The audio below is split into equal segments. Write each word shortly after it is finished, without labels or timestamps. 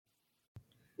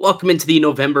Welcome into the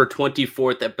November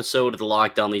 24th episode of the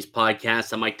Locked On Leafs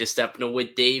podcast. I'm Mike DiStefano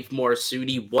with Dave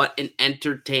Morassutti. What an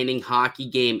entertaining hockey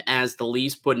game as the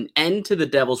Leafs put an end to the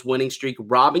Devils' winning streak,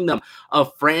 robbing them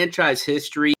of franchise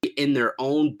history in their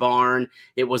own barn.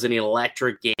 It was an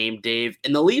electric game, Dave.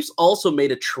 And the Leafs also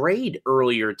made a trade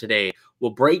earlier today. We'll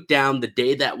break down the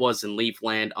day that was in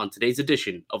Leafland on today's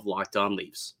edition of Locked On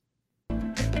Leafs.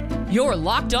 You're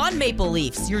Locked On Maple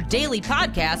Leafs, your daily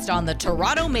podcast on the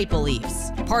Toronto Maple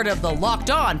Leafs. Part of the Locked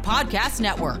On Podcast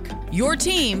Network, your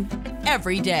team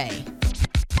every day.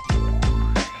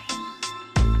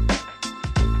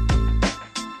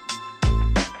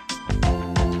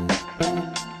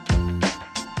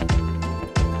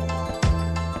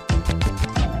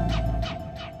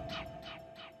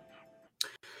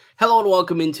 Hello and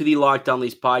welcome into the Locked On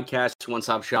Leafs podcast,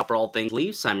 one-stop shop for all things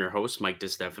Leafs. I'm your host, Mike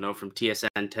DiStefano from TSN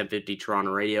 1050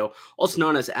 Toronto Radio, also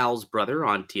known as Al's brother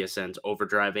on TSN's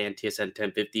Overdrive and TSN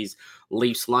 1050's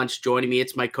Leafs Lunch. Joining me,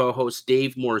 it's my co-host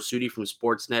Dave Morassutti from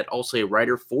Sportsnet, also a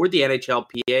writer for the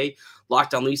NHLPA.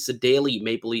 Locked On Leafs, a daily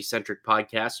Maple Leaf-centric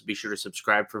podcast, so be sure to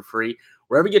subscribe for free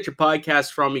wherever you get your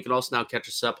podcasts from. You can also now catch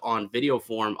us up on video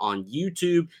form on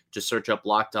YouTube. Just search up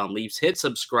Locked On Leafs, hit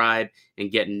subscribe,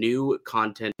 and get new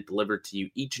content delivered to you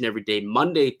each and every day,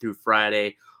 Monday through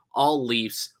Friday. All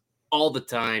Leafs, all the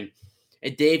time.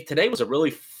 And Dave, today was a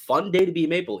really fun day to be a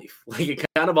Maple Leaf. Like, it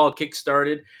kind of all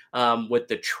kick-started with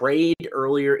the trade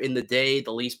earlier in the day.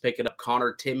 The Leafs picking up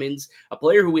Connor Timmins, a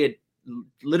player who we had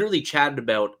literally chatted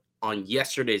about on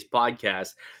yesterday's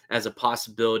podcast as a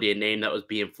possibility, a name that was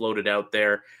being floated out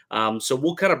there. So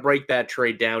we'll kind of break that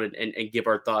trade down and give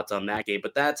our thoughts on that game.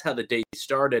 But that's how the day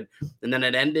started. And then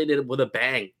it ended with a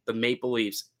bang. The Maple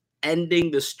Leafs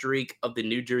ending the streak of the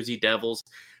New Jersey Devils,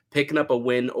 picking up a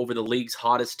win over the league's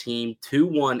hottest team,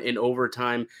 2-1 in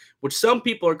overtime, which some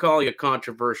people are calling a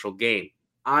controversial game.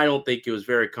 I don't think it was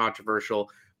very controversial,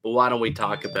 but why don't we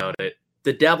talk about it?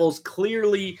 The Devils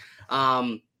clearly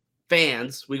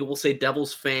fans, we will say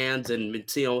Devils fans and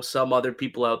some other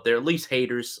people out there, Leafs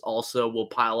haters also will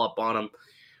pile up on them.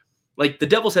 Like, the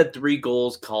Devils had 3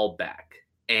 goals called back.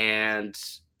 And,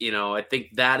 I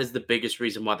think that is the biggest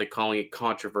reason why they're calling it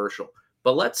controversial.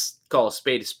 But let's call a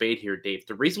spade here, Dave.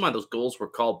 The reason why those goals were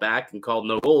called back and called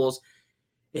no goals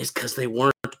is because they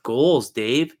weren't goals,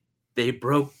 Dave. They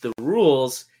broke the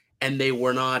rules and they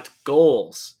were not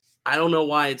goals. I don't know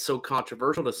why it's so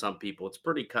controversial to some people. It's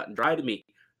pretty cut and dry to me.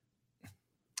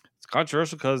 It's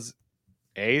controversial because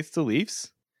it's the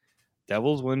Leafs.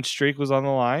 Devils win streak was on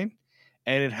the line,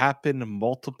 and it happened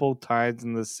multiple times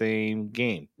in the same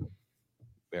game.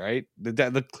 Right?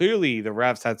 Clearly, the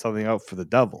refs had something out for the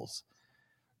Devils.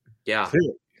 Yeah,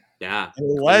 clearly. Yeah.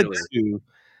 It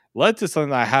led to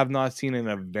something I have not seen in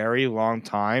a very long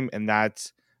time, and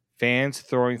that's fans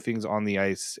throwing things on the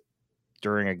ice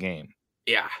during a game.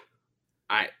 Yeah,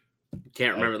 I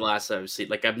can't remember the last time I've seen.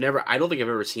 Like, I don't think I've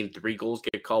ever seen 3 goals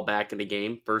get called back in a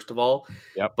game, first of all.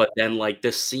 Yep. But then, like,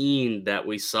 the scene that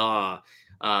we saw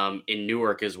in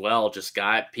Newark as well, just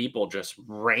got people just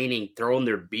raining, throwing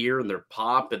their beer and their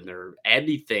pop and their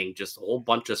anything, just a whole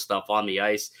bunch of stuff on the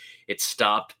ice. It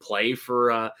stopped play for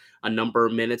a number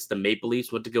of minutes. The Maple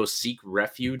Leafs went to go seek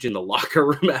refuge in the locker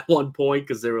room at one point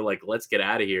because they were like, let's get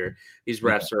out of here. These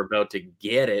refs are about to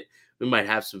get it. We might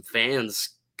have some fans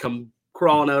come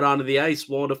crawling out onto the ice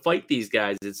wanting to fight these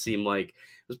guys. It seemed like it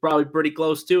was probably pretty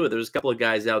close to it. There's a couple of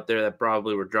guys out there that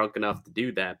probably were drunk enough to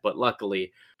do that, but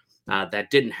luckily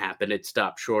that didn't happen. It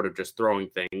stopped short of just throwing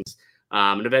things.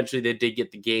 And eventually they did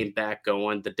get the game back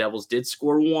going. The Devils did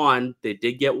score 1. They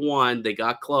did get 1. They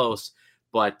got close,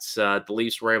 but the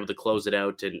Leafs were able to close it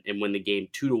out and win the game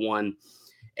 2-1.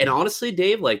 And honestly,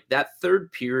 Dave, like, that third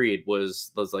period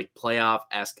was like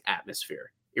playoff-esque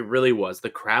atmosphere. It really was. The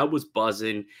crowd was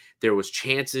buzzing. There was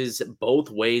chances both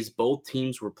ways. Both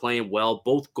teams were playing well.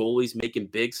 Both goalies making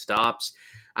big stops.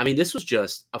 I mean, this was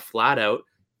just a flat-out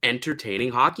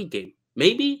entertaining hockey game.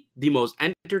 Maybe the most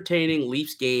entertaining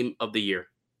Leafs game of the year.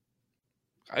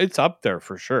 It's up there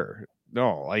for sure.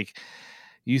 No, like,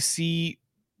 you see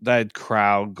that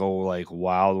crowd go like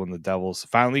wild when the Devils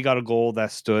finally got a goal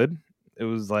that stood. It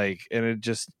was like, and it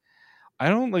just,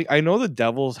 I know the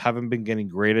Devils haven't been getting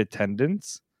great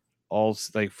attendance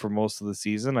for most of the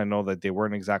season. I know that they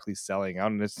weren't exactly selling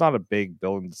out, and it's not a big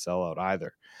building to sell out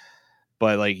either.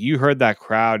 But like, you heard that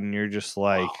crowd and you're just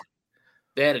like, wow.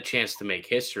 They had a chance to make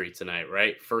history tonight,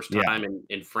 right? First time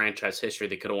in franchise history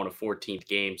they could have won a 14th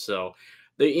game. So,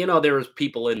 there was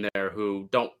people in there who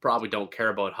probably don't care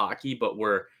about hockey, but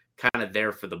were kind of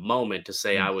there for the moment to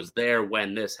say, I was there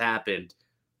when this happened.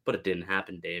 But it didn't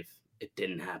happen, Dave. It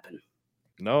didn't happen.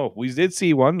 No, we did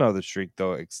see one other streak,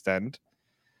 though, extend.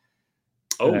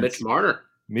 Oh, Mitch Marner.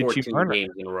 Mitchie 14 Marner.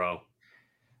 games in a row.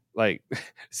 Like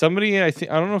somebody, I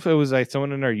don't know if it was like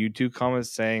someone in our YouTube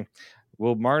comments saying,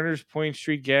 will Marner's point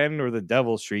streak end or the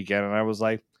Devil streak end? And I was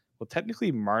like, well,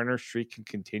 technically Marner's streak can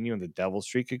continue and the Devil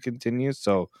streak can continue.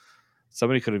 So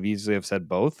somebody could have easily have said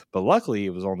both, but luckily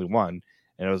it was only one,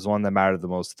 and it was one that mattered the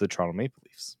most to the Toronto Maple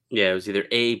Leafs. Yeah, it was either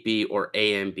A, B, or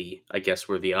A and B, I guess,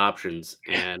 were the options,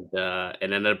 and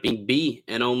ended up being B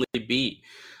and only B.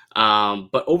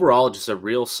 But overall, just a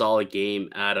real solid game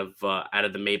out of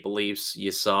the Maple Leafs.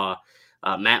 You saw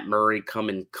Matt Murray come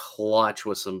in clutch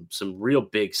with some real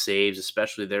big saves,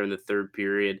 especially there in the third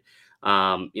period.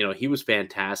 He was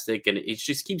fantastic, and it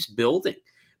just keeps building.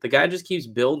 The guy just keeps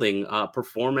building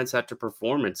performance after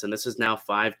performance, and this is now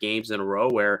 5 games in a row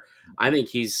where I think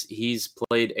he's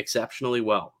played exceptionally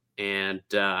well, and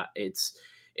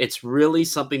it's really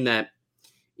something that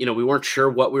we weren't sure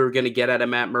what we were going to get out of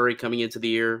Matt Murray coming into the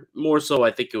year. More so, I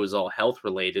think it was all health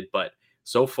related, but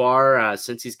so far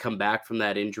since he's come back from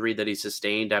that injury that he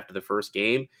sustained after the first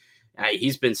game,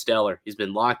 he's been stellar. He's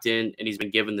been locked in, and he's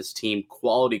been giving this team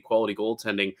quality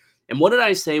goaltending. And what did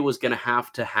I say was going to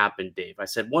have to happen, Dave? I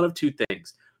said one of two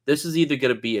things. This is either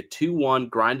going to be a 2-1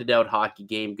 grinded out hockey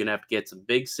game, going to have to get some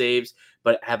big saves,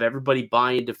 but have everybody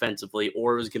buy in defensively,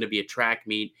 or it was going to be a track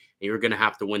meet, and you're going to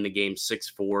have to win the game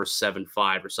 6-4,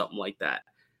 7-5, or something like that.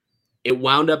 It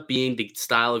wound up being the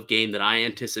style of game that I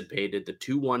anticipated, the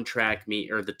 2-1 track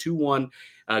meet, or the 2-1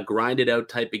 grinded out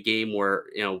type of game where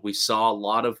we saw a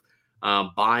lot of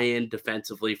buy-in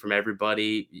defensively from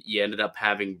everybody. You ended up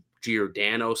having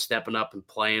Giordano stepping up and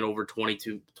playing over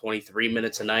 22, 23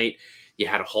 minutes a night. You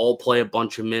had Hall play a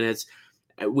bunch of minutes.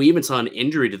 We even saw an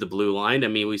injury to the blue line. I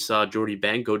mean, we saw Jordy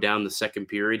Ben go down the second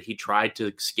period. He tried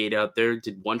to skate out there,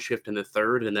 did one shift in the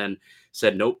third, and then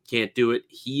said, nope, can't do it.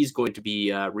 He's going to be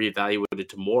reevaluated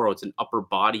tomorrow. It's an upper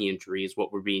body injury is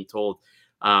what we're being told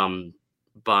by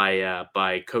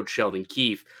Coach Sheldon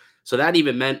Keefe. So that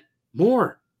even meant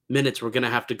more minutes we're going to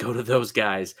have to go to those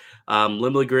guys.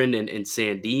 Limligren and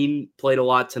Sandin played a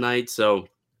lot tonight. So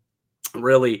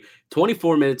really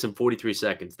 24 minutes and 43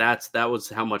 seconds. That was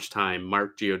how much time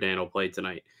Mark Giordano played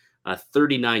tonight.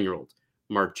 39-year-old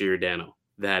Mark Giordano.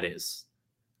 That is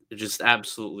just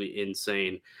absolutely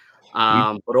insane.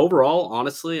 But overall,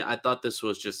 honestly, I thought this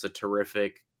was just a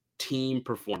terrific team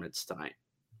performance tonight.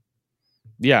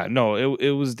 Yeah, no,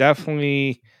 it was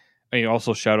definitely. I mean,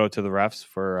 also shout out to the refs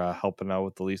for helping out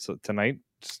with the Leafs tonight.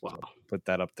 Just put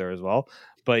that up there as well.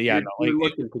 But yeah, you're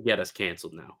looking to get us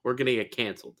canceled now. We're going to get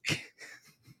canceled.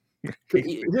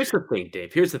 Here's the thing,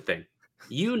 Dave. Here's the thing.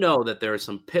 You know that there are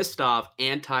some pissed off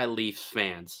anti-Leaf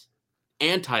fans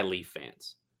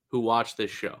who watch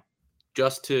this show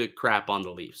just to crap on the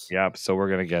Leafs. Yep. So we're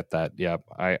going to get that. Yep.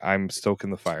 I'm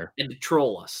stoking the fire. And to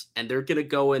troll us. And they're going to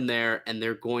go in there and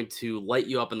they're going to light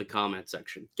you up in the comment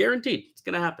section. Guaranteed. It's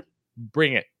going to happen.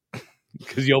 Bring it.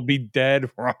 Because you'll be dead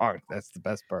wrong. That's the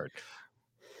best part.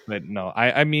 But no,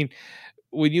 I mean,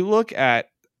 when you look at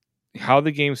how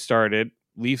the game started,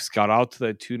 Leafs got out to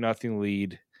the 2-0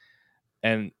 lead,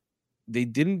 and they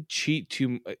didn't cheat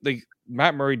too. Like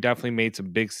Matt Murray definitely made some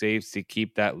big saves to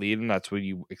keep that lead, and that's what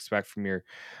you expect from your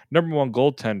number one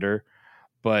goaltender.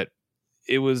 But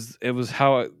it was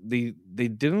how they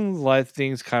didn't let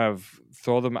things kind of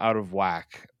throw them out of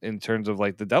whack in terms of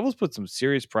like the Devils put some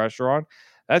serious pressure on.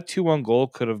 That 2-1 goal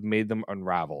could have made them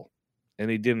unravel, and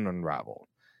they didn't unravel.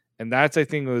 And that's, I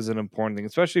think, was an important thing,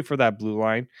 especially for that blue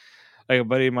line. Like a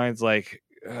buddy of mine's like,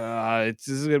 this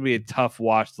is going to be a tough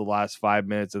watch the last 5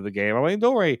 minutes of the game. I'm like,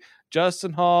 don't worry.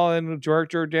 Justin Hall and George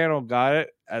Giordano got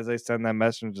it. As I send that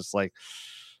message, just like,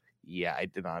 yeah, I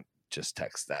did not just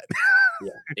text that.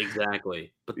 Yeah,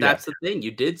 exactly. But that's the thing.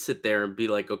 You did sit there and be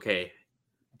like, okay,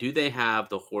 do they have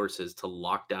the horses to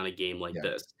lock down a game like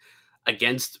this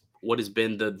against what has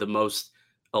been the most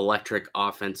electric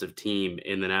offensive team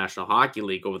in the National Hockey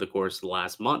League over the course of the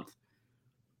last month?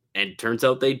 And turns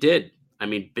out they did. I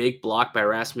mean, big block by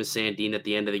Rasmus Sandin at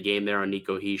the end of the game there on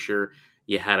Nico Hischier.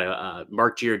 You had a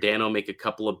Mark Giordano make a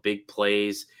couple of big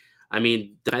plays. I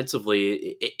mean,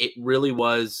 defensively, it really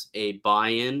was a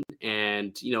buy-in.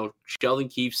 And, Sheldon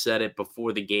Keefe said it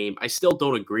before the game. I still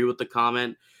don't agree with the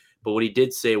comment, but what he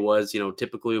did say was,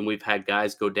 typically when we've had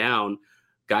guys go down,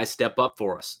 guys step up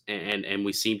for us. And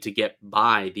we seem to get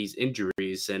by these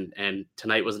injuries. And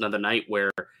tonight was another night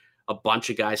where a bunch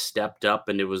of guys stepped up,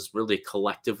 and it was really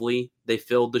collectively they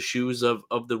filled the shoes of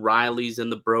the Rileys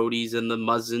and the Brodies and the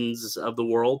Muzzins of the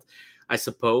world. I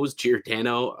suppose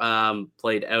Giordano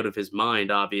played out of his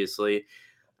mind, obviously.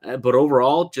 But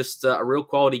overall, just a real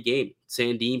quality game.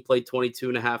 Sandin played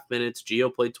 22.5 minutes.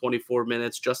 Gio played 24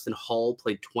 minutes. Justin Hall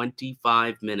played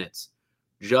 25 minutes.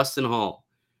 Justin Hall.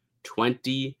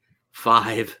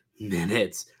 25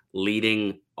 minutes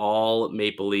leading all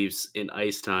Maple Leafs in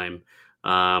ice time.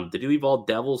 Did he leave all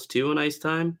Devils too in ice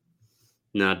time?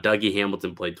 No, Dougie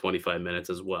Hamilton played 25 minutes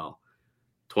as well.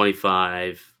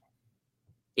 25-18,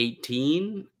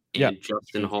 and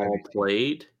Justin Hall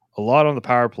played a lot on the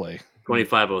power play.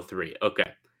 25-03.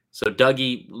 Okay. So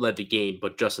Dougie led the game,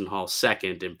 but Justin Hall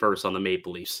second and first on the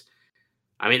Maple Leafs.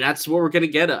 I mean, that's where we're going to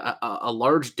get a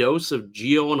large dose of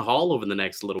Gio and Hall over the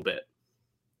next little bit.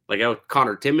 Like how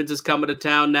Connor Timmins is coming to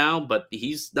town now, but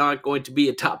he's not going to be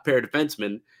a top pair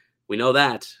defenseman. We know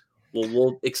that.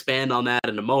 We'll expand on that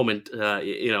in a moment, in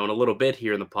a little bit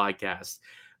here in the podcast.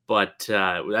 But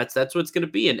that's what it's going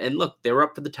to be. And look, they were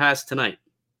up for the task tonight.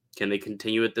 Can they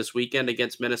continue it this weekend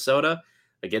against Minnesota,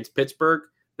 against Pittsburgh?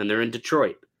 Then they're in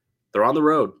Detroit. They're on the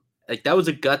road. Like that was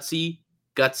a gutsy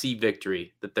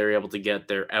victory that they're able to get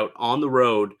there out on the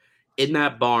road in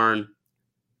that barn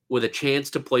with a chance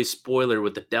to play spoiler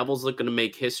with the Devils looking to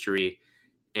make history.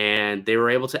 And they were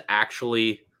able to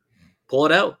actually pull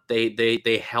it out.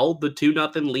 They held the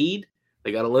 2-0 lead.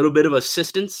 They got a little bit of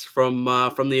assistance from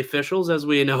the officials, as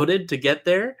we noted, to get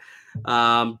there.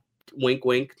 Wink,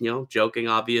 wink, joking,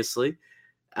 obviously.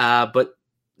 But,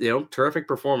 terrific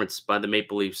performance by the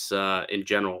Maple Leafs in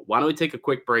general. Why don't we take a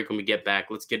quick break when we get back?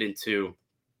 Let's get into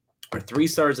our 3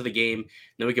 stars of the game.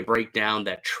 Then we can break down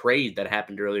that trade that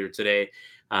happened earlier today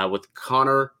with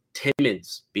Connor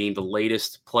Timmins being the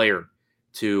latest player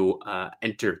to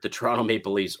enter the Toronto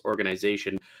Maple Leafs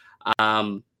organization.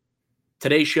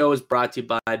 Today's show is brought to you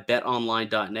by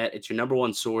betonline.net. It's your number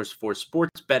one source for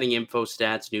sports betting info,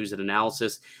 stats, news, and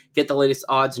analysis. Get the latest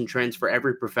odds and trends for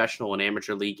every professional and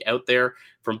amateur league out there.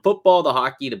 From football to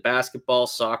hockey to basketball,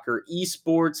 soccer,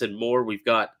 esports, and more, we've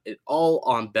got it all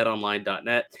on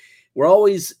betonline.net. We're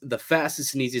always the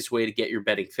fastest and easiest way to get your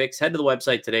betting fix. Head to the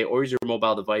website today or use your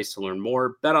mobile device to learn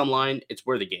more. BetOnline, it's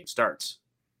where the game starts.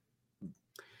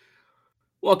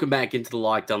 Welcome back into the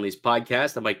Locked On Leafs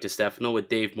podcast. I'm Mike DiStefano with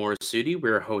Dave Morisuti.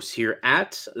 We're hosts here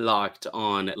at Locked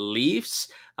On Leafs.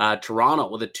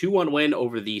 Toronto with a 2-1 win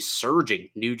over the surging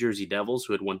New Jersey Devils,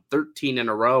 who had won 13 in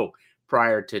a row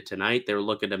prior to tonight. They were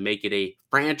looking to make it a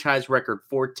franchise record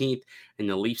 14th, and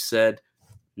the Leafs said,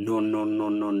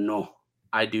 no.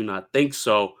 I do not think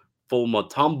so. Full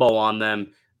Mutombo on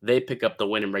them. They pick up the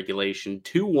win in regulation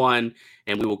 2-1,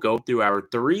 and we will go through our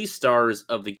 3 stars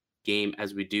of the game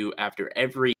as we do after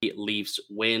every Leafs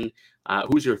win.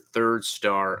 Who's your 3rd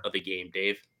star of the game,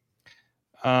 Dave?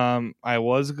 I'm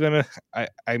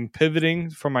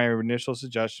pivoting from my initial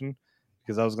suggestion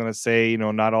because I was gonna say,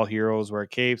 not all heroes wear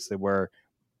capes, they wear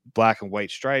black and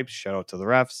white stripes. Shout out to the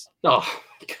refs.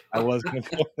 I was gonna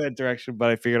go that direction,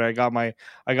 but I figured I got my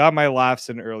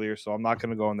laughs in earlier, so I'm not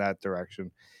gonna go in that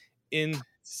direction.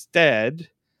 Instead,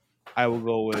 I will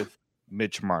go with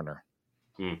Mitch Marner.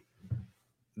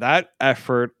 That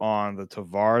effort on the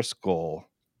Tavares goal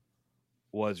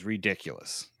was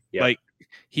ridiculous. Yeah. Like,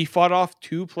 he fought off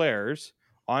 2 players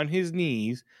on his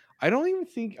knees. I don't even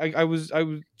think I was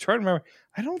trying to remember.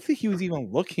 I don't think he was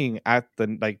even looking at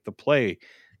the play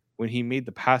when he made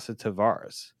the pass to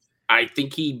Tavares. I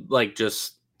think he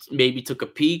just maybe took a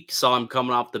peek, saw him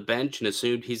coming off the bench, and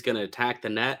assumed he's going to attack the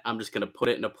net. I'm just going to put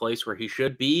it in a place where he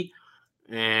should be,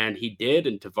 and he did.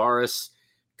 And Tavares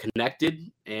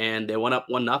connected, and they went up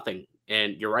 1-0.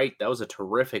 And you're right, that was a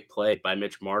terrific play by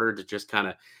Mitch Marner to just kind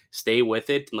of stay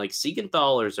with it. And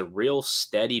Siegenthaler is a real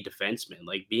steady defenseman.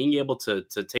 Being able to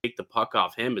take the puck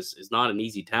off him is not an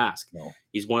easy task. No.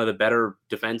 He's one of the better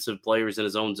defensive players in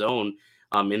his own zone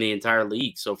in the entire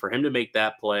league. So for him to make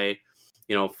that play,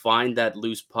 find that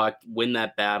loose puck, win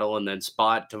that battle, and then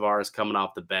spot Tavares coming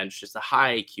off the bench, just a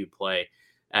high IQ play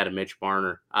out of Mitch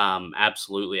Marner.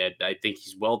 Absolutely. I think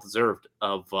he's well deserved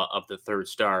of the 3rd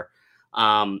star.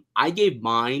 I gave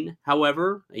mine,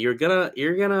 however.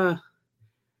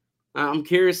 I'm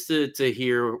curious to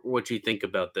hear what you think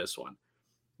about this one,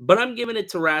 but I'm giving it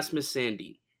to Rasmus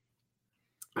Sandin.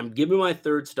 I'm giving my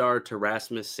 3rd star to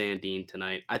Rasmus Sandin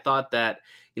tonight. I thought that,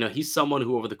 he's someone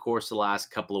who over the course of the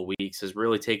last couple of weeks has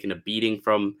really taken a beating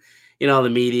from, the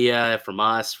media, from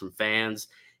us, from fans.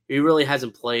 He really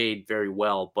hasn't played very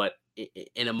well, but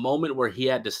in a moment where he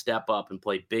had to step up and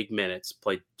play big minutes,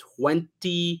 played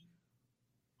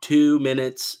 22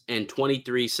 minutes and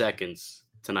 23 seconds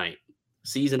tonight,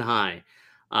 season high,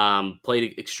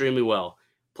 played extremely well,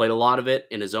 played a lot of it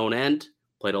in his own end,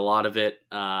 played a lot of it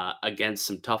against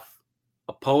some tough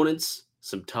opponents,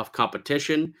 some tough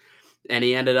competition, and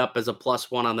he ended up as a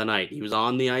 +1 on the night. He was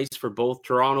on the ice for both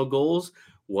Toronto goals,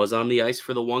 was on the ice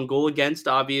for the 1 goal against,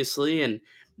 obviously, and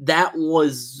that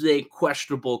was a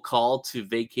questionable call to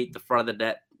vacate the front of the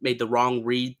net made the wrong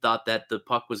read, thought that the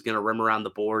puck was going to rim around the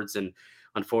boards, and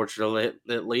unfortunately,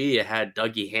 it had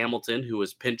Dougie Hamilton, who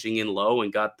was pinching in low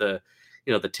and got the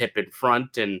tip in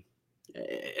front, and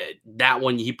that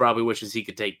one he probably wishes he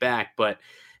could take back. But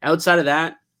outside of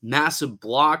that, massive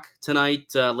block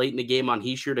tonight, late in the game on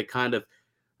Hischier to kind of,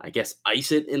 I guess,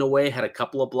 ice it in a way. Had a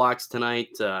couple of blocks tonight,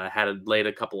 laid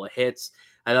a couple of hits.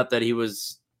 I thought that he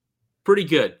was pretty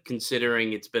good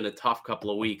considering it's been a tough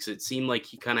couple of weeks. It seemed like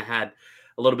he kind of had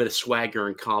a little bit of swagger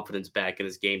and confidence back in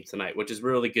his game tonight, which is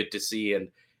really good to see. And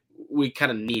we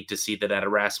kind of need to see that out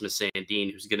of Rasmus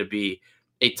Sandin, who's going to be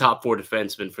a top 4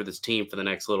 defenseman for this team for the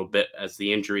next little bit as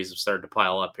the injuries have started to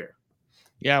pile up here.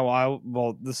 Yeah,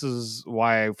 well, this is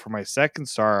why for my second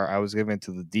star, I was giving it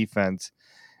to the defense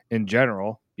in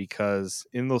general, because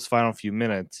in those final few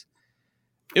minutes,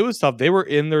 it was tough. They were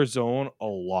in their zone a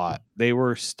lot. They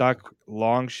were stuck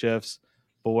long shifts.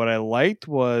 But what I liked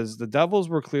was the Devils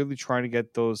were clearly trying to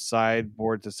get those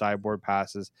sideboard to sideboard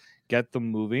passes, get them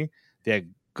moving. They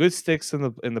had good sticks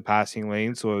in the passing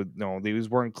lane, so these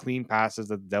weren't clean passes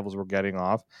that the Devils were getting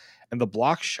off. And the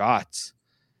block shots,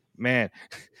 man,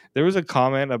 there was a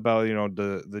comment about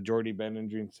the Jordy Ben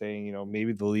injury, saying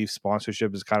maybe the Leafs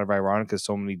sponsorship is kind of ironic because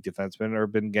so many defensemen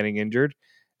have been getting injured,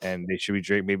 and they should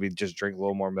be maybe just drink a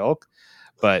little more milk.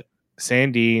 But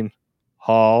Sandin,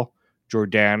 Hall,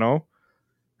 Giordano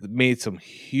made some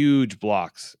huge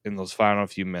blocks in those final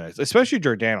few minutes, especially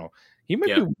Giordano. He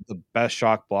might be the best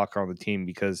shot blocker on the team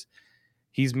because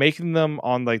he's making them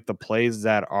on like the plays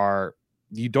that are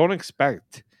you don't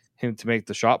expect him to make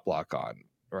the shot block on,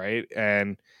 right?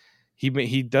 And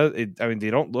he does it. I mean,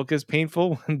 they don't look as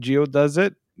painful when Gio does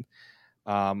it.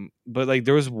 But like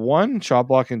there was one shot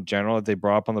block in general that they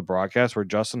brought up on the broadcast where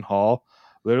Justin Hall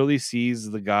literally sees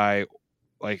the guy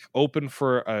like open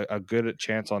for a good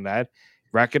chance on that,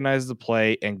 recognizes the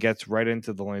play, and gets right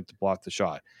into the lane to block the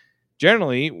shot.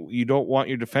 Generally, you don't want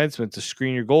your defenseman to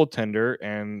screen your goaltender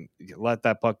and let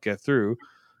that puck get through.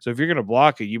 So if you're going to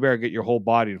block it, you better get your whole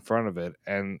body in front of it.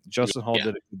 And Justin Hall did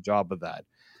a good job of that.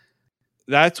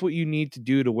 That's what you need to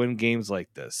do to win games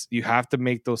like this. You have to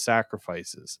make those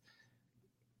sacrifices.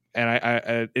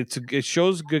 And it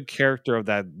shows good character of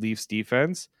that Leafs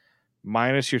defense,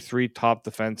 minus your 3 top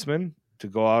defensemen, to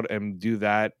go out and do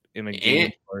that in a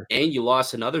game. And you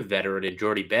lost another veteran in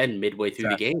Jordy Ben midway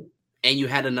through the game. And you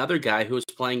had another guy who was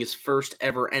playing his first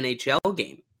ever NHL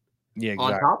game. Yeah,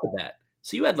 exactly. On top of that.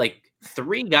 So you had like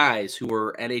 3 guys who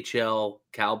were NHL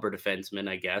caliber defensemen,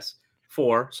 I guess.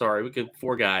 4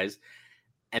 guys.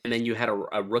 And then you had a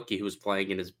rookie who was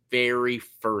playing in his very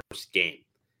first game.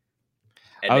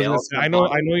 I was gonna say, I know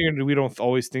we don't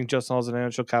always think Justin Hall's an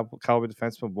NHL caliber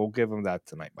defenseman. We'll give him that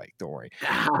tonight, Mike. Don't worry.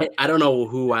 I don't know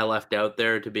who I left out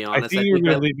there, to be honest. I think you were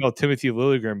going to leave out Timothy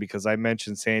Liljegren because I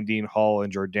mentioned Sandin, Hall,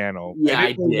 and Giordano. Yeah,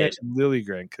 I did.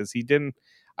 Liljegren because I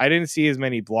didn't see as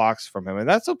many blocks from him, and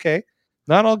that's okay.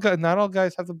 Not all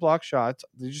guys have to block shots.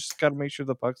 They just got to make sure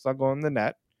the puck's not going in the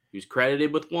net. He was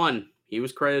credited with 1. He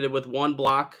was credited with 1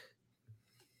 block.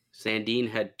 Sandin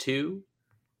had 2.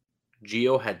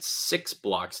 Gio had 6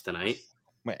 blocks tonight.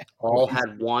 Hall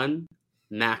had 1.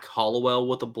 Mac Hollowell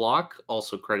with a block,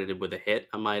 also credited with a hit,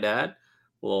 I might add.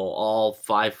 Well, all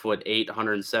 5'8",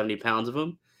 170 pounds of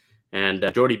him. And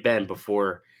Jordy Ben,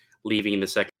 before leaving in the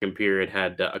second period,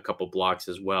 had a couple blocks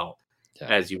as well,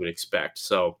 as you would expect.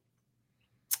 So,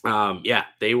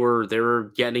 they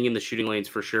were getting in the shooting lanes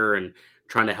for sure and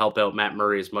trying to help out Matt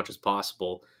Murray as much as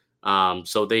possible.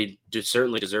 So they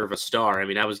certainly deserve a star. I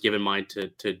mean, I was giving mine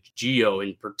to Gio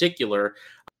in particular.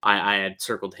 I had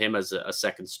circled him as a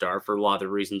second star for a lot of the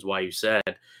reasons why you said.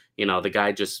 The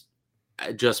guy just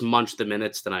munched the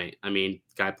minutes tonight. I mean,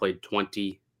 guy played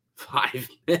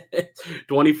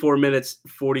 24 minutes,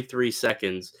 43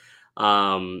 seconds.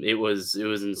 It was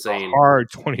insane. A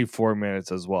hard 24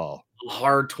 minutes as well.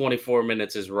 Hard 24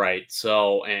 minutes is right.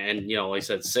 So, and like I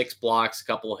said, 6 blocks, a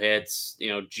couple hits.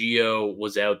 Gio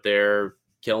was out there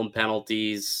killing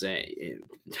penalties,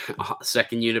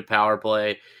 second unit power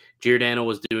play. Giordano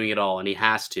was doing it all, and he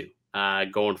has to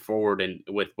going forward. And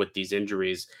with these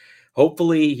injuries,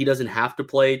 hopefully he doesn't have to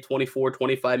play 24,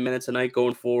 25 minutes a night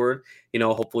going forward.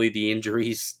 Hopefully the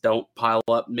injuries don't pile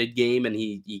up mid-game and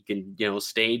he can,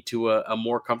 stay to a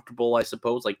more comfortable, I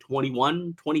suppose, like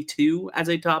 21, 22 as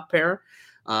a top pair.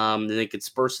 Then they could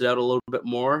disperse it out a little bit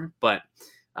more. But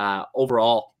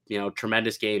overall,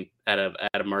 tremendous game out of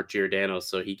Mark Giordano.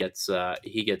 So he gets my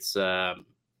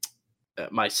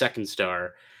second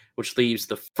star, which leaves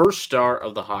the first star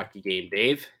of the hockey game,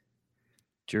 Dave.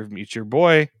 It's your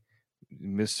boy,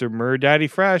 Mr. Daddy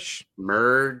Fresh.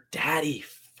 Daddy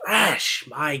Fresh,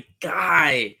 my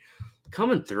guy.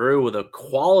 coming through with a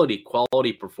quality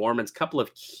performance, couple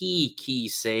of key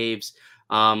saves.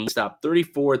 Stopped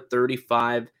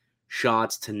 34-35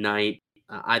 shots tonight.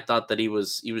 I thought that he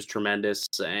was tremendous,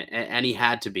 and he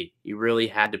had to be. He really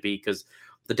had to be, because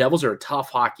the Devils are a tough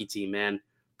hockey team, man.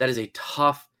 That is a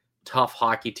tough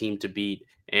hockey team to beat,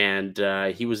 and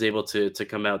he was able to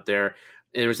come out there.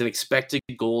 There was an expected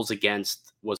goals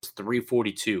against was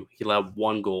 342. He allowed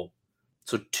 1 goal,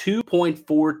 so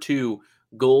 2.42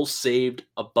 goals saved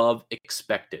above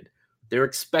expected. They're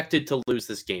expected to lose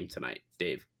this game tonight,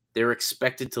 Dave. They're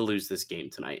expected to lose this game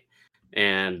tonight,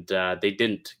 and they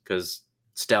didn't, because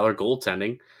stellar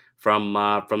goaltending from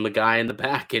the guy in the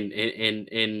back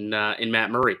in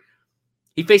Matt Murray.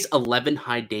 He faced 11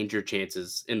 high danger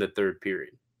chances in the third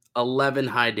period. 11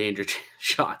 high danger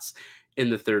shots in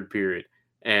the third period,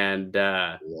 and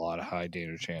a lot of high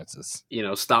danger chances.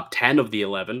 Stopped 10 of the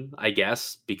 11, I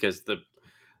guess, because the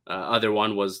other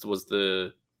one was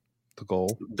the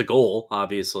goal,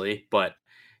 obviously. But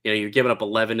you're giving up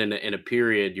 11 in a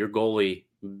period. Your goalie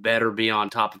better be on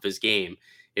top of his game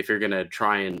if you're gonna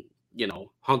try and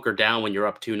hunker down when you're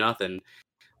up 2-0.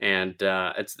 And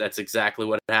that's exactly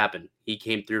what happened. He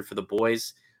came through for the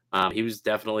boys. He was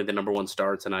definitely the number 1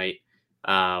 star tonight.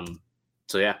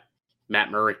 So yeah, Matt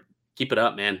Murray, keep it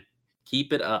up, man.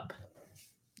 Keep it up.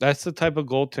 That's the type of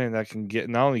goaltending that can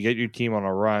not only get your team on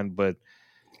a run, but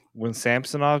when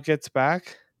Samsonov gets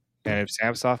back, and if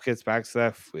Samsonov gets back to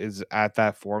that is at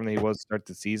that form that he was to start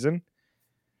the season,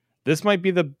 this might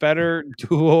be the better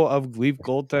duo of Leaf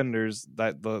goaltenders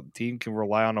that the team can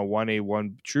rely on. A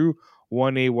 1A, true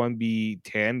 1A, 1B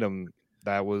tandem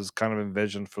that was kind of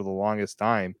envisioned for the longest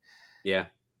time. Yeah,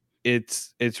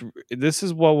 this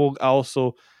is what will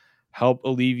also help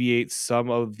alleviate some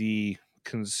of the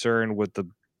concern with the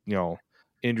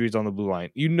injuries on the blue line.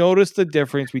 You notice the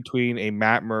difference between a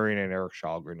Matt Murray and an Erik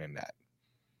Källgren in that.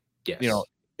 Yes.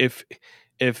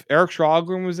 If Erik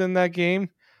Källgren was in that game,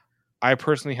 I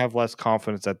personally have less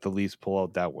confidence that the Leafs pull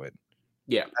out that win.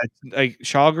 Yeah. Like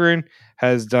Källgren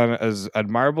has done as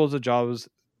admirable as a job as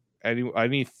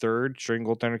any third string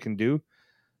goaltender can do,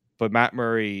 but Matt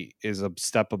Murray is a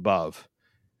step above,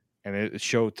 and it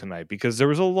showed tonight, because there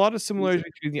was a lot of similarities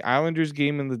between the Islanders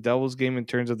game and the Devils game in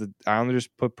terms of the Islanders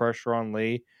put pressure on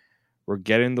Lay. We're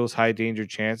getting those high danger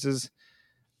chances.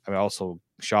 I mean, also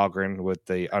Källgren with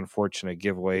the unfortunate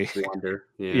giveaway.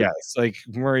 Yeah, it's like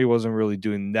Murray wasn't really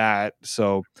doing that.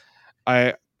 So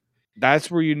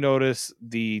that's where you notice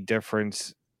the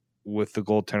difference with the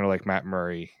goaltender like Matt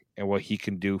Murray and what he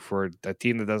can do for a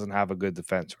team that doesn't have a good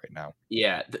defense right now.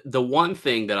 Yeah, the one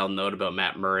thing that I'll note about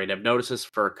Matt Murray, and I've noticed this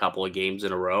for a couple of games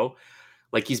in a row,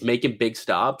 like he's making big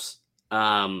stops.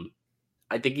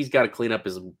 I think he's got to clean up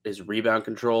his rebound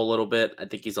control a little bit. I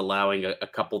think he's allowing a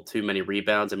couple too many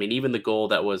rebounds. I mean, even the goal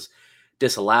that was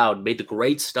disallowed made the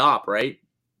great stop, right?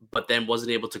 But then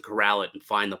wasn't able to corral it and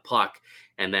find the puck.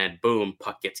 And then, boom,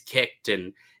 puck gets kicked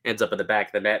and ends up at the back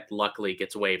of the net. Luckily, it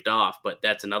gets waved off. But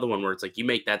that's another one where it's like, you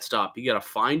make that stop, you got to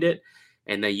find it,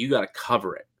 and then you got to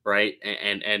cover it, right?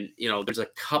 And there's a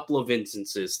couple of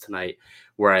instances tonight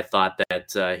where I thought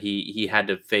that he had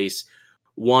to face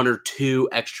 1 or 2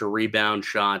 extra rebound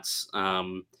shots,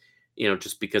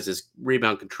 just because his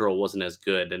rebound control wasn't as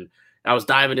good. And I was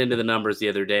diving into the numbers the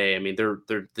other day. I mean,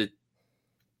 the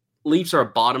Leafs are a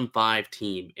bottom 5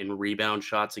 team in rebound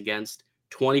shots against.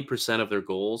 20% of their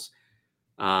goals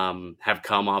have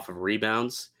come off of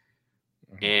rebounds.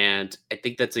 Mm-hmm. And I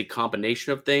think that's a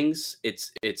combination of things.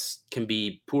 It's can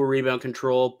be poor rebound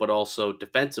control, but also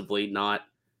defensively not,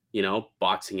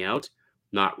 boxing out,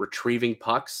 not retrieving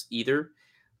pucks either.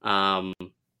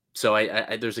 So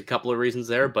I there's a couple of reasons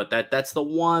there, but that's the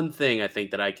one thing I think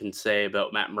that I can say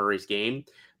about Matt Murray's game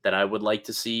that I would like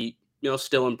to see,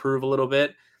 still improve a little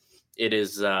bit. It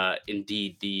is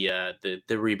indeed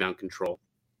the rebound control.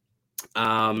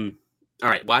 All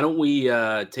right, why don't we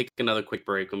take another quick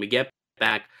break? When we get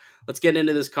back, let's get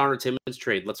into this Connor Timmins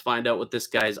trade. Let's find out what this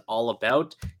guy's all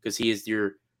about, because he is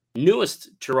your newest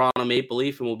Toronto Maple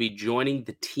Leaf and will be joining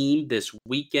the team this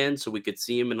weekend, so we could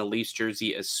see him in a Leafs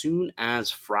jersey as soon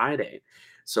as Friday.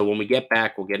 So when we get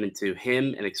back, we'll get into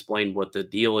him and explain what the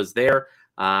deal is there.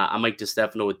 I'm Mike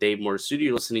DiStefano with Dave Morisuti.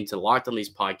 You're listening to Locked On Leafs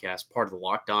podcast, part of the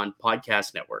Locked On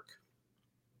Podcast Network.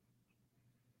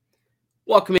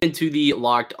 Welcome into the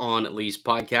Locked On Leafs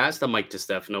podcast. I'm Mike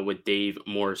DiStefano with Dave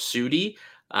Morisuti.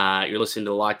 You're listening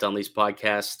to the Locked On Leafs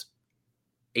podcast,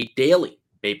 a daily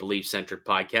Maple Leaf-centric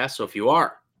podcast. So if you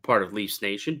are part of Leafs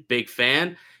Nation, big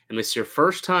fan, and this is your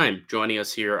first time joining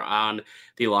us here on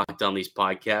the Locked On Leafs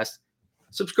podcast,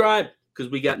 subscribe,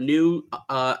 because we got new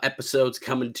episodes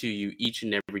coming to you each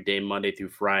and every day, Monday through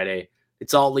Friday.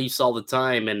 It's all Leafs all the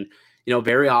time. And,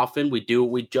 very often we do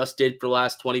what we just did for the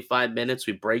last 25 minutes.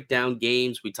 We break down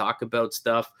games. We talk about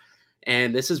stuff.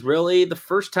 And this is really the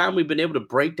first time we've been able to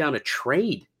break down a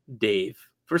trade, Dave.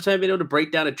 First time I've been able to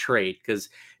break down a trade, because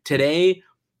today,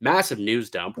 massive news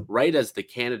dump right as the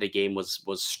Canada game was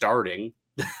starting.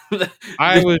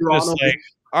 I was just like,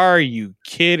 are you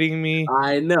kidding me?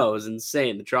 I know, it was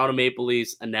insane. The Toronto Maple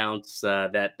Leafs announced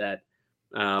that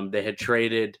they had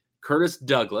traded Curtis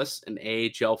Douglas, an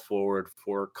AHL forward,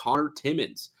 for Connor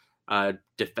Timmins,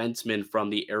 defenseman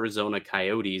from the Arizona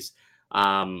Coyotes.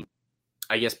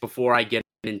 I guess before I get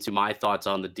into my thoughts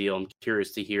on the deal, I'm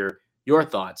curious to hear your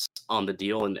thoughts on the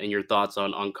deal and your thoughts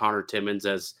on Connor Timmins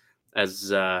as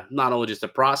not only just a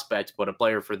prospect, but a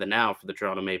player for the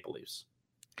Toronto Maple Leafs.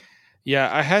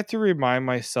 Yeah, I had to remind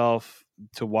myself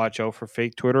to watch out for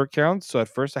fake Twitter accounts. So at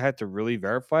first I had to really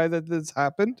verify that this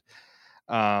happened.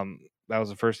 That was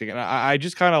the first thing. And I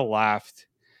just kind of laughed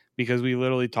because we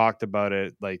literally talked about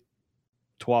it like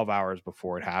 12 hours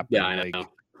before it happened. Yeah, I know.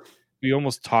 We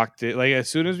almost talked it like as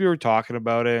soon as we were talking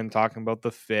about it and talking about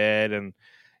the fit and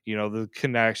the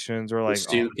connections or like the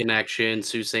Sue connection,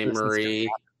 Sault Ste. Marie.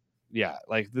 Yeah,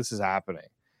 like this is happening.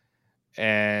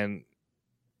 And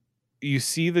you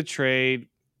see the trade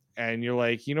and you're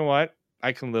like, you know what?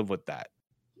 I can live with that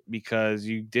because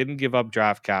you didn't give up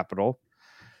draft capital.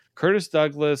 Curtis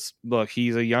Douglas, look,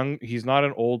 he's not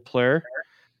an old player.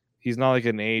 He's not like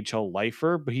an AHL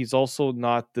lifer, but he's also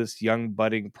not this young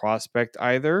budding prospect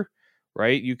either,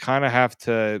 right? You kind of have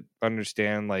to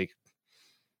understand, like,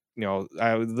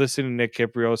 I was listening to Nick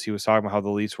Kypreos. He was talking about how the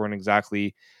Leafs weren't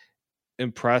exactly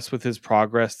impressed with his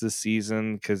progress this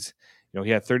season because, he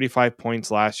had 35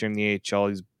 points last year in the AHL.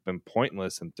 He's been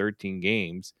pointless in 13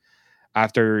 games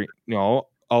after,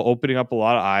 opening up a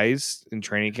lot of eyes in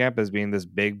training camp as being this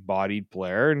big-bodied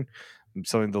player and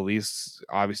something the Leafs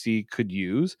obviously could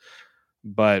use.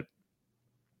 But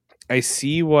I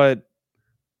see what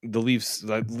the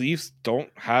Leafs don't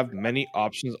have many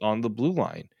options on the blue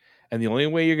line. And the only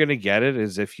way you're going to get it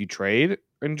is if you trade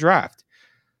and draft.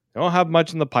 They don't have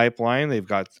much in the pipeline. They've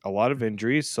got a lot of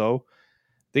injuries. So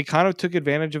they kind of took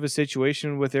advantage of a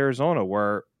situation with Arizona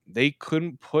where they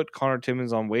couldn't put Connor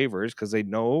Timmins on waivers because they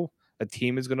know a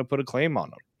team is going to put a claim on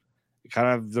him. Kind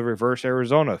of the reverse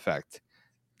Arizona effect.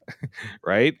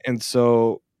 Right? And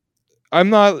so I'm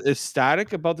not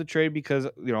ecstatic about the trade because,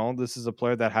 this is a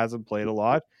player that hasn't played a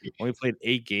lot. Only played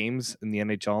 8 games in the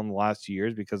NHL in the last 2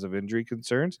 years because of injury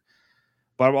concerns.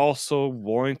 But I'm also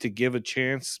willing to give a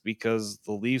chance because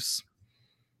the Leafs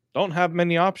don't have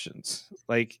many options.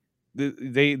 Like,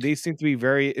 they seem to be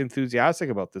very enthusiastic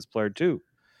about this player too.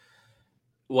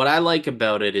 What I like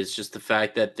about it is just the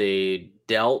fact that they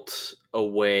dealt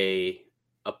away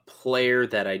a player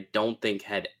that I don't think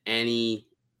had any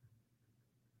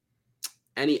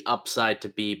upside to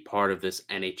be part of this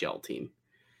NHL team.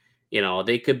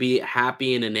 They could be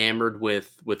happy and enamored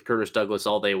with Curtis Douglas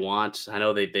all they want. I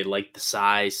know they like the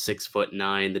size,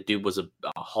 6'9". The dude was a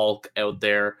Hulk out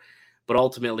there. But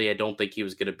ultimately, I don't think he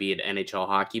was going to be an NHL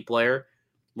hockey player.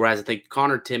 Whereas I think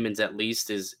Connor Timmins at least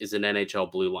is an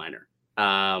NHL blue liner.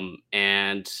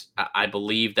 And I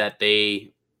believe that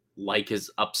they like his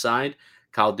upside.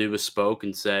 Kyle Dubas spoke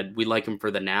and said, we like him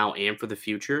for the now and for the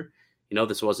future.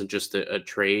 This wasn't just a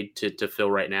trade to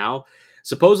fill right now.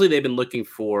 Supposedly, they've been looking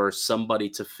for somebody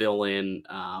to fill in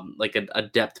like a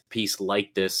depth piece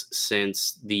like this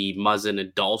since the Muzzin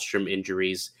and Dahlstrom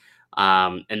injuries.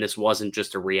 And this wasn't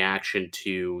just a reaction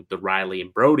to the Riley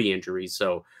and Brody injuries.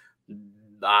 So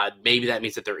maybe that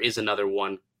means that there is another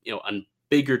one, a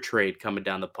bigger trade coming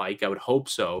down the pike. I would hope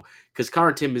so, because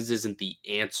Connor Timmins isn't the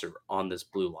answer on this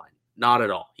blue line. Not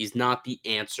at all. He's not the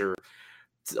answer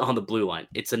on the blue line.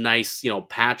 It's a nice,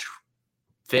 patch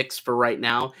fix for right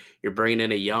now. You're bringing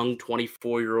in a young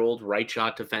 24-year-old right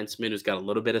shot defenseman who's got a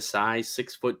little bit of size,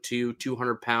 6'2",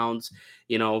 200 pounds,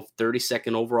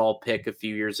 32nd overall pick a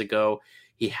few years ago.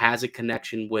 He has a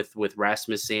connection with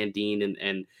Rasmus Sandin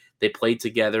and they played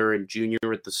together in junior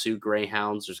at the Sioux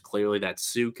Greyhounds. There's clearly that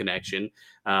Sioux connection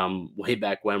way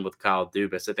back when with Kyle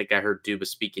Dubas. I think I heard Dubas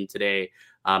speaking today.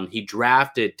 He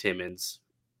drafted Timmins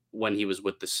when he was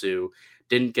with the Sioux.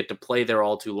 Didn't get to play there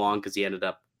all too long because he ended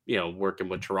up working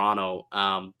with Toronto.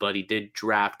 But he did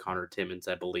draft Connor Timmins,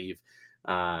 I believe,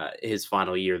 his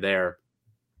final year there.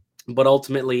 But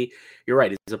ultimately, you're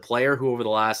right. He's a player who over the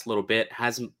last little bit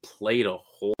hasn't played a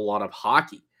whole lot of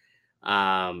hockey.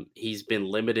 He's been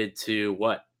limited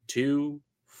to 2,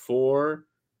 4,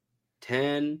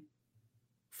 10,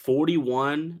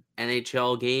 41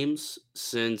 NHL games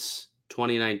since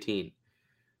 2019,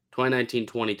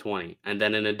 2020, and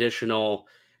then an additional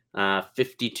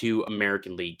 52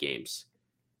 American League games.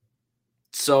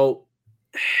 So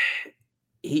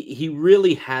he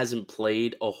really hasn't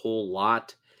played a whole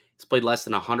lot. He's played less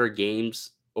than 100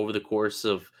 games over the course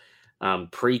of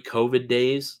pre-COVID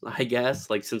days, I guess,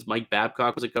 like since Mike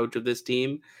Babcock was a coach of this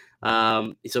team.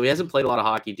 So he hasn't played a lot of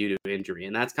hockey due to injury,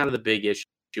 and that's kind of the big issue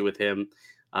with him.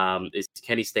 Is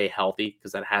can he stay healthy?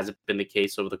 Because that hasn't been the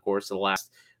case over the course of the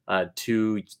last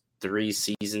 2-3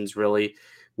 seasons, really,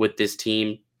 with this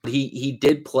team. He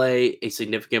did play a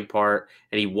significant part,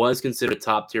 and he was considered a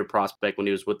top-tier prospect when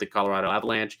he was with the Colorado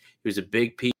Avalanche. He was a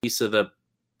big piece of the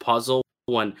puzzle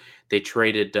when they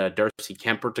traded Darcy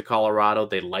Kemper to Colorado.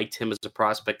 They liked him as a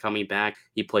prospect coming back.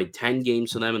 He played 10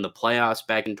 games for them in the playoffs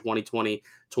back in 2020,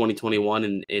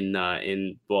 2021.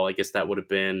 Well, I guess that would have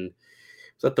been,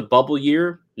 was that the bubble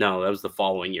year? No, that was the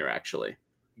following year, actually.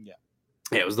 Yeah,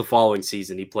 it was the following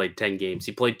season. He played 10 games.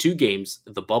 He played 2 games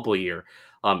the bubble year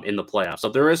in the playoffs. So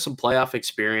there is some playoff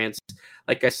experience.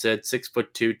 Like I said,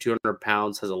 6'2", 200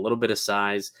 pounds, has a little bit of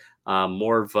size,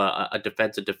 more of a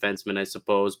defensive defenseman, I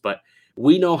suppose. But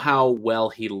we know how well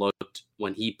he looked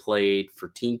when he played for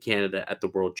Team Canada at the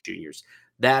World Juniors.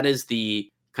 That is the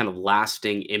kind of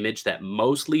lasting image that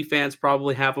most Leaf fans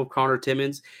probably have of Connor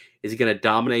Timmins. Is he going to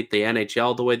dominate the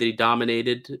NHL the way that he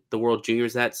dominated the World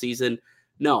Juniors that season?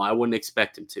 No, I wouldn't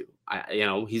expect him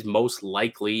to. He's most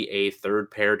likely a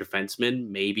third pair defenseman.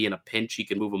 Maybe in a pinch, he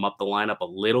can move him up the lineup a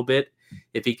little bit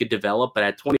if he could develop. But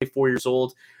at 24 years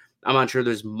old, I'm not sure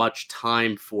there's much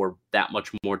time for that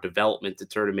much more development to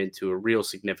turn him into a real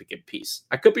significant piece.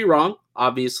 I could be wrong,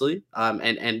 obviously.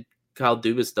 And Kyle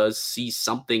Dubas does see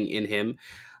something in him.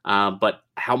 But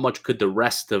how much could the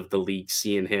rest of the league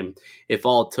see in him if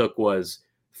all it took was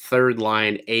third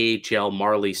line AHL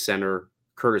Marley center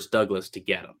Curtis Douglas to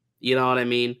get him? You know what I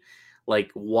mean?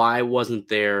 Like, why wasn't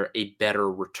there a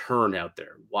better return out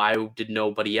there? Why did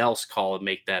nobody else call and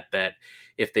make that bet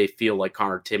if they feel like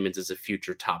Connor Timmins is a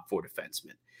future top 4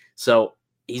 defenseman? So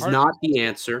he's not the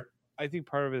answer. I think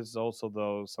part of it is also,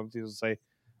 though, some people say,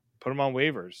 put him on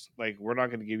waivers. Like, we're not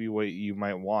going to give you what you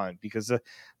might want because,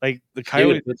 the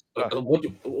Coyotes.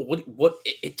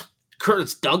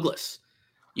 Curtis Douglas.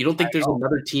 You don't think there's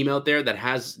another team out there that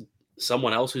has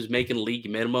someone else who's making league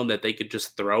minimum that they could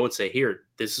just throw and say, here,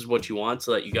 this is what you want,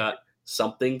 so that you got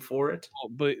something for it?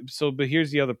 But here's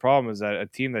the other problem is that a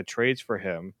team that trades for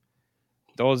him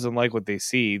doesn't like what they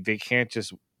see. They can't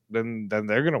just then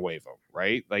they're gonna waive him,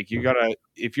 right? Like, you gotta,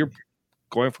 if you're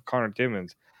going for Connor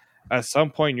Timmins, at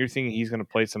some point you're thinking he's gonna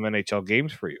play some NHL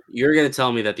games for you. You're gonna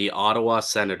tell me that the Ottawa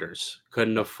Senators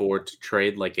couldn't afford to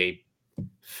trade like a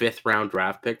 5th round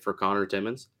draft pick for Connor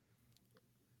Timmins?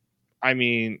 I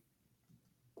mean,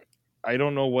 I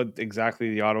don't know what exactly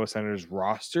the Ottawa Senators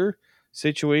roster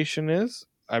situation is.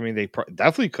 I mean, they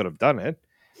definitely could have done it.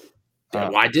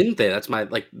 Why didn't they? That's my,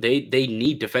 like, they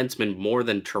need defensemen more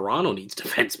than Toronto needs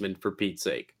defensemen, for Pete's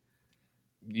sake.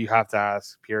 You have to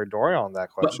ask Pierre Dorion on that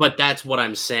question. But that's what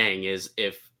I'm saying is,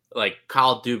 if, like,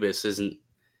 Kyle Dubas isn't,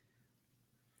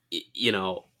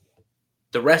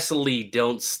 the rest of the league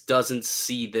doesn't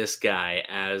see this guy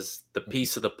as the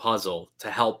piece of the puzzle to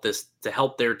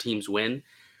help their teams win.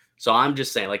 So I'm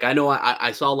just saying, like, I know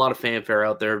I saw a lot of fanfare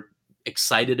out there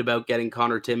excited about getting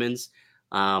Connor Timmins.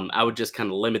 I would just kind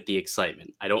of limit the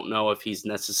excitement. I don't know if he's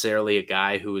necessarily a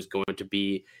guy who is going to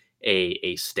be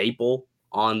a staple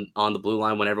on the blue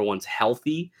line when everyone's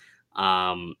healthy.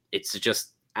 It's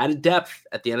just added depth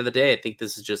at the end of the day. I think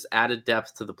this is just added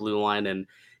depth to the blue line, and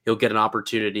he'll get an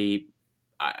opportunity.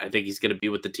 I think he's going to be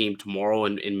with the team tomorrow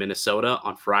in Minnesota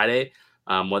on Friday.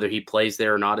 Whether he plays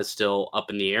there or not is still up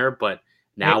in the air, but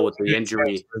now with the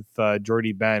injury with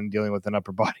Jordy Ben dealing with an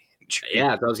upper body injury.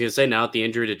 Yeah, I was going to say, now with the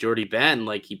injury to Jordy Ben,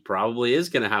 like, he probably is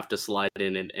going to have to slide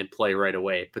in and play right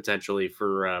away, potentially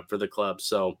for the club.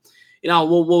 So,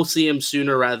 we'll see him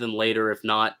sooner rather than later. If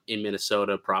not in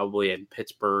Minnesota, probably in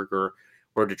Pittsburgh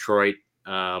or Detroit.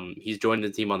 He's joined the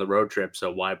team on the road trip,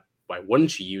 so why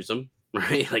wouldn't you use him,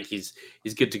 right? Like, he's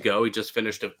good to go. He just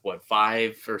finished a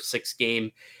 5 or 6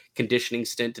 game conditioning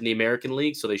stint in the American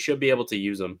League, so they should be able to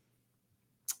use him.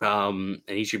 And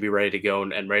he should be ready to go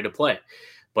and ready to play.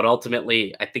 But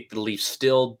ultimately, I think the Leafs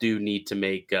still do need to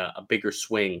make a bigger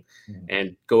swing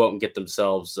and go out and get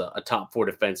themselves a top 4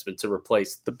 defenseman to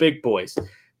replace the big boys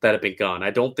that have been gone.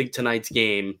 I don't think tonight's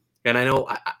game, and I know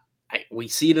we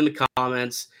see it in the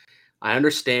comments. I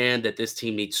understand that this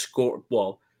team needs score.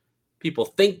 Well, people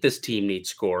think this team needs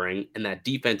scoring and that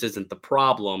defense isn't the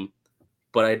problem,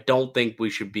 but I don't think we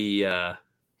should be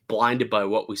blinded by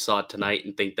what we saw tonight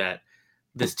and think that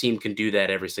this team can do that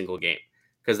every single game,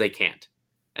 because they can't.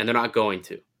 And they're not going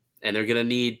to. And they're going to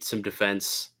need some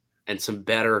defense and some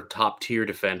better top-tier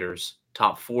defenders,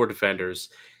 top 4 defenders,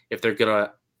 if they're going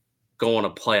to go on a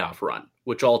playoff run,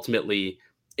 which ultimately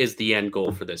is the end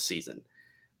goal for this season.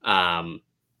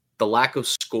 The lack of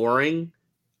scoring,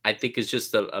 I think, is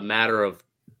just a matter of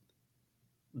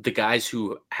the guys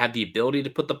who have the ability to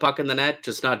put the puck in the net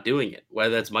just not doing it.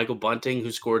 Whether that's Michael Bunting,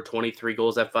 who scored 23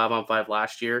 goals at 5-on-5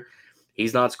 last year,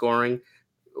 he's not scoring.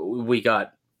 We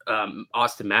got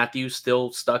Austin Matthews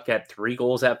still stuck at 3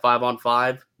 goals at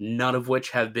 5-on-5, none of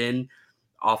which have been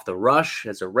off the rush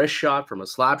as a wrist shot from a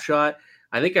slap shot.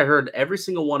 I think I heard every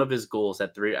single one of his goals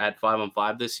at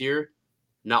 5-on-5 this year.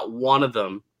 Not one of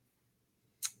them.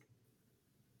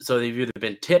 So they've either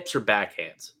been tips or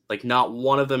backhands. Like, not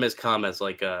one of them has come as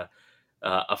like a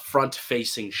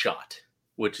front-facing shot,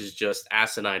 which is just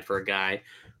asinine for a guy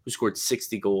who scored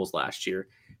 60 goals last year,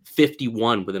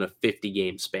 51 within a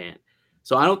 50-game span.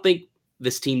 So I don't think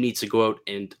this team needs to go out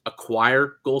and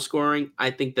acquire goal scoring. I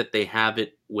think that they have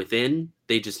it within.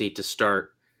 They just need to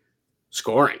start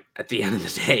scoring at the end of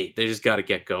the day. They just got to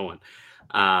get going.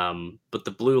 But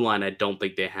the blue line, I don't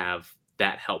think they have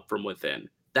that help from within.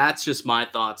 That's just my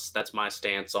thoughts. That's my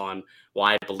stance on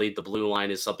why I believe the blue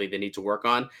line is something they need to work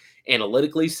on.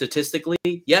 Analytically, statistically,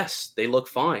 yes, they look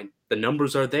fine. The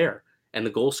numbers are there, and the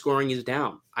goal scoring is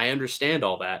down. I understand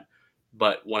all that.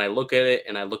 But when I look at it,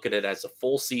 and I look at it as a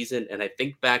full season, and I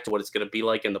think back to what it's going to be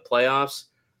like in the playoffs,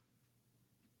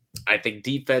 I think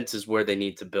defense is where they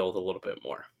need to build a little bit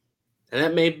more. And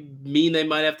that may mean they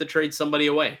might have to trade somebody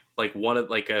away, like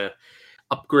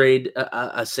upgrade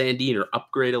a Sandin or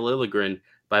upgrade a Liljegren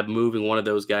by moving one of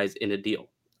those guys in a deal.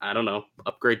 I don't know,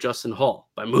 upgrade Justin Hall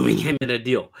by moving him in a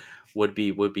deal would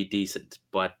be decent.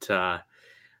 But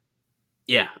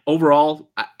yeah,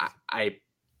 overall, I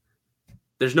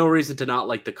there's no reason to not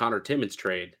like the Connor Timmins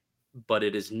trade, but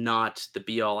it is not the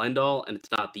be all end all, and it's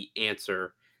not the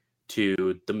answer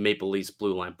to the Maple Leafs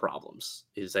blue line problems.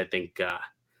 Is I think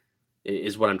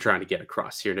is what I'm trying to get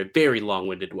across here in a very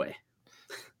long-winded way.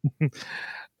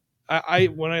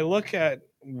 When I look at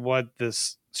what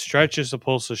this stretch is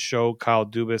supposed to show Kyle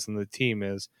Dubas and the team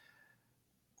is,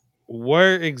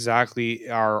 where exactly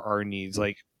are our needs?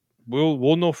 Like,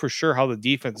 we'll know for sure how the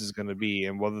defense is going to be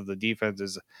and whether the defense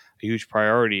is a huge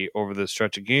priority over the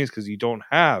stretch of games because you don't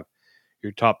have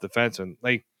your top defenseman.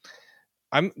 Like,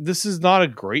 this is not a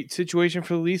great situation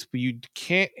for the Leafs, but you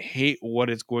can't hate what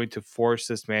it's going to force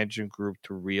this management group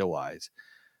to realize.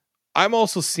 I'm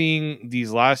also seeing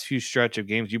these last few stretch of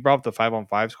games. You brought up the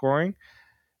 5-on-5 scoring,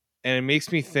 and it makes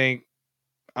me think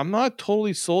I'm not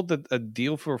totally sold that a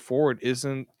deal for a forward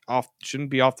shouldn't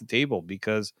be off the table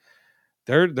because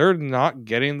they're not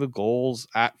getting the goals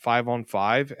at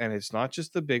 5-on-5, and it's not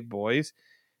just the big boys;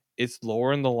 it's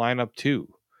lower in the lineup too.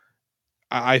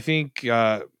 I think you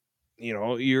have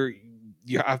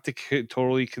to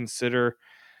totally consider.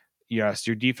 Yes,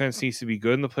 your defense needs to be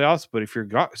good in the playoffs, but if you're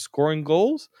not scoring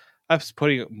goals, that's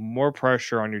putting more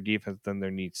pressure on your defense than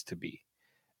there needs to be.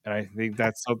 And I think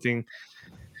that's something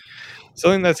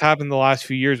that's happened the last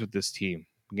few years with this team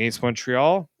against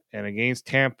Montreal and against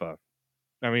Tampa.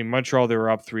 I mean, Montreal, they were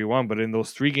up 3-1, but in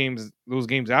those those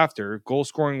games after, goal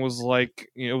scoring was like,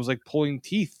 it was like pulling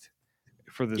teeth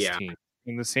for this team.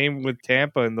 And the same with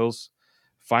Tampa in those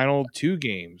final 2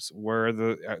 games where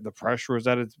the pressure was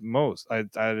at its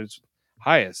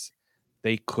highest.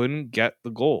 They couldn't get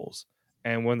the goals.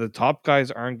 And when the top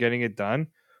guys aren't getting it done,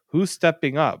 who's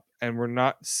stepping up? And we're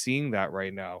not seeing that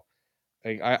right now.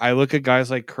 Like, I look at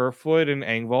guys like Kerfoot and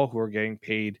Engvall who are getting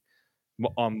paid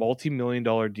on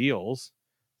multi-million-dollar deals.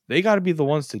 They got to be the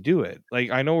ones to do it. Like,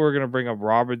 I know we're going to bring up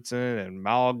Robertson and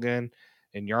Malgin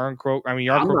and Yarncroke. I mean,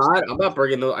 I'm not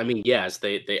bringing those. I mean, yes,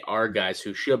 they are guys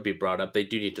who should be brought up. They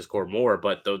do need to score more.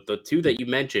 But the 2 that you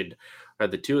mentioned are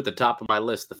the 2 at the top of my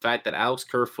list. The fact that Alex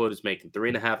Kerfoot is making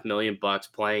 $3.5 million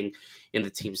playing in the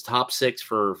team's top 6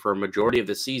 for a majority of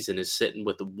the season is sitting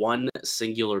with 1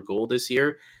 singular goal this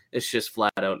year. It's just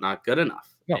flat out not good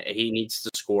enough. No. He needs to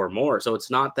score more. So it's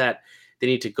not that they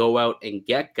need to go out and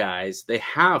get guys. They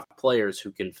have players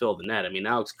who can fill the net. I mean,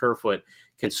 Alex Kerfoot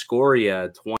can score you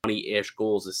 20-ish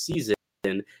goals a season,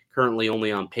 currently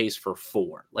only on pace for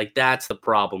 4. Like, that's the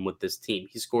problem with this team.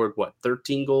 He scored,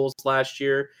 13 goals last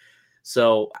year?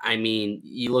 So, I mean,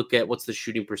 you look at what's the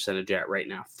shooting percentage at right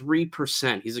now?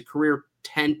 3%. He's a career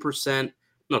 12%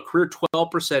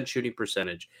 shooting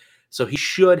percentage. So he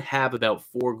should have about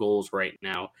 4 goals right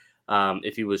now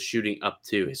if he was shooting up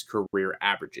to his career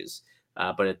averages.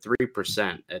 But at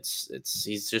 3%,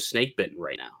 he's just snake bitten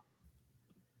right now.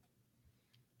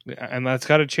 And that's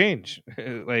got to change.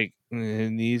 Like,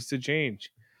 it needs to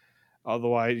change.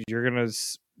 Otherwise, you're gonna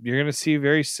see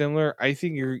very similar. I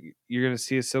think you're gonna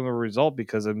see a similar result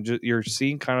because you're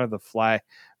seeing kind of the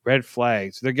red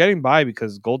flags. They're getting by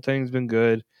because goaltending's been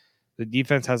good. The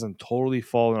defense hasn't totally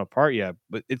fallen apart yet,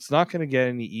 but it's not going to get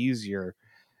any easier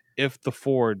if the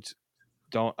Fords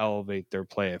don't elevate their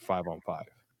play at 5-on-5.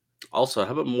 Also,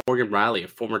 how about Morgan Riley, a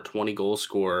former 20-goal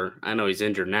scorer? I know he's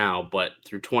injured now, but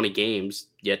through 20 games,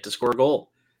 yet to score a goal.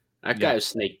 That guy was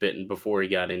snake bitten before he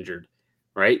got injured,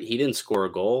 right? He didn't score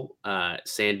a goal.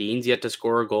 Sandin's yet to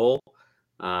score a goal.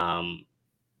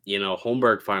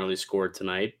 Holmberg finally scored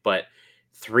tonight, but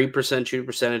 3% shooting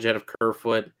percentage out of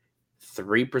Kerfoot,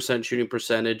 3% shooting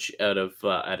percentage out of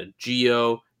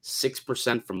Geo,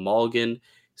 6% from Mulligan,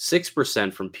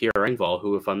 6% from Pierre Engvall,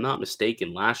 who, if I'm not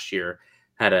mistaken, last year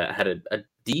had a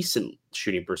decent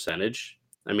shooting percentage.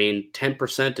 I mean,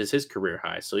 10% is his career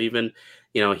high. So even,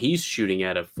 he's shooting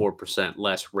at a 4%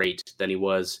 less rate than he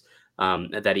was,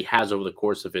 that he has over the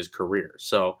course of his career.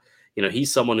 So,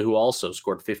 he's someone who also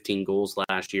scored 15 goals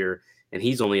last year, and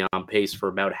he's only on pace for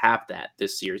about half that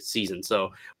this year's season.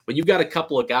 So when you've got a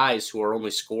couple of guys who are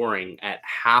only scoring at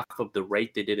half of the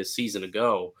rate they did a season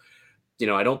ago,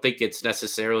 I don't think it's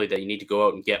necessarily that you need to go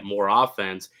out and get more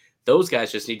offense. Those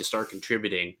guys just need to start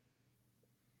contributing.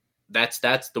 That's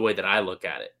the way that I look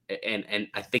at it. And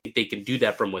I think they can do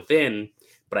that from within,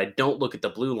 but I don't look at the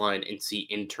blue line and see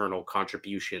internal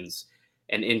contributions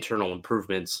and internal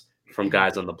improvements from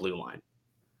guys on the blue line.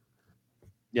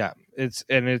 Yeah, this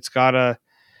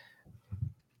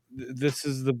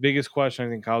is the biggest question I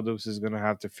think Kyle Dubas is going to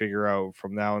have to figure out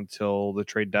from now until the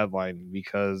trade deadline,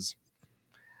 because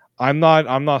I'm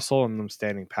not sold on them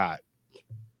standing pat.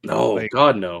 No,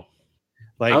 God, no.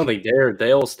 I don't think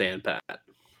they'll stand pat.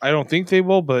 I don't think they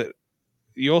will, but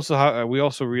we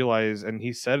also realize, and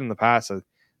he said in the past, that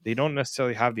they don't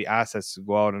necessarily have the assets to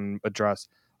go out and address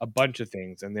a bunch of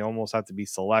things, and they almost have to be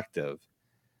selective.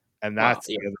 And that's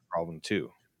the other problem too.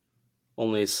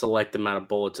 Only a select amount of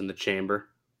bullets in the chamber.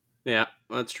 Yeah,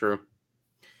 that's true.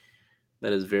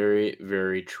 That is very,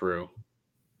 very true.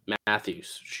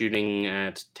 Matthews shooting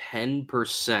at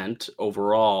 10%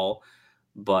 overall,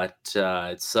 but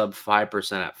it's sub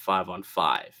 5% at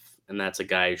 5-on-5. And that's a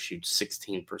guy who shoots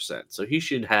 16%. So he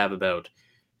should have about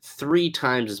 3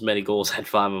 times as many goals at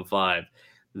 5-on-5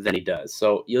 than he does.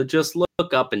 So you'll just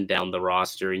look up and down the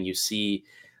roster and you see,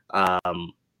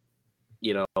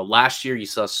 last year you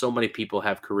saw so many people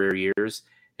have career years,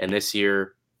 and this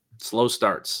year, slow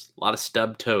starts, a lot of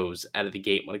stub toes out of the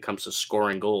gate when it comes to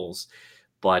scoring goals.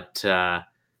 But, at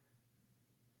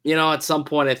some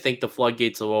point, I think the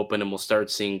floodgates will open and we'll start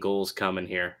seeing goals coming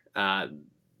here.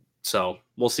 So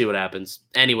we'll see what happens.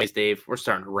 Anyways, Dave, we're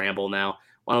starting to ramble now.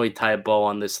 Why don't we tie a bow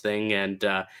on this thing, and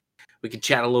we can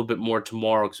chat a little bit more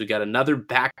tomorrow, because we got another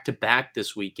back-to-back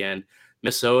this weekend,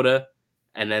 Minnesota,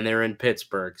 and then they're in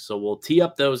Pittsburgh. So we'll tee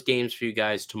up those games for you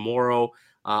guys tomorrow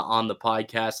on the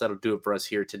podcast. That'll do it for us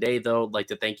here today, though. I'd like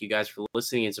to thank you guys for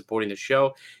listening and supporting the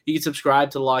show. You can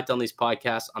subscribe to the Locked On Leafs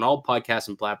podcast on all podcasts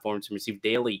and platforms and receive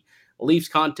daily Leafs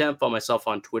content. Follow myself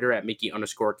on Twitter at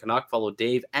Mickey_Canuck. Follow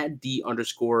Dave at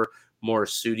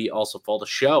D_Morisuti. Also follow the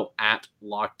show at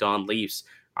Locked On Leafs.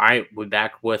 All right, we'll be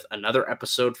back with another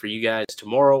episode for you guys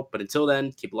tomorrow. But until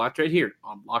then, keep it locked right here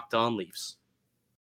on Locked On Leafs.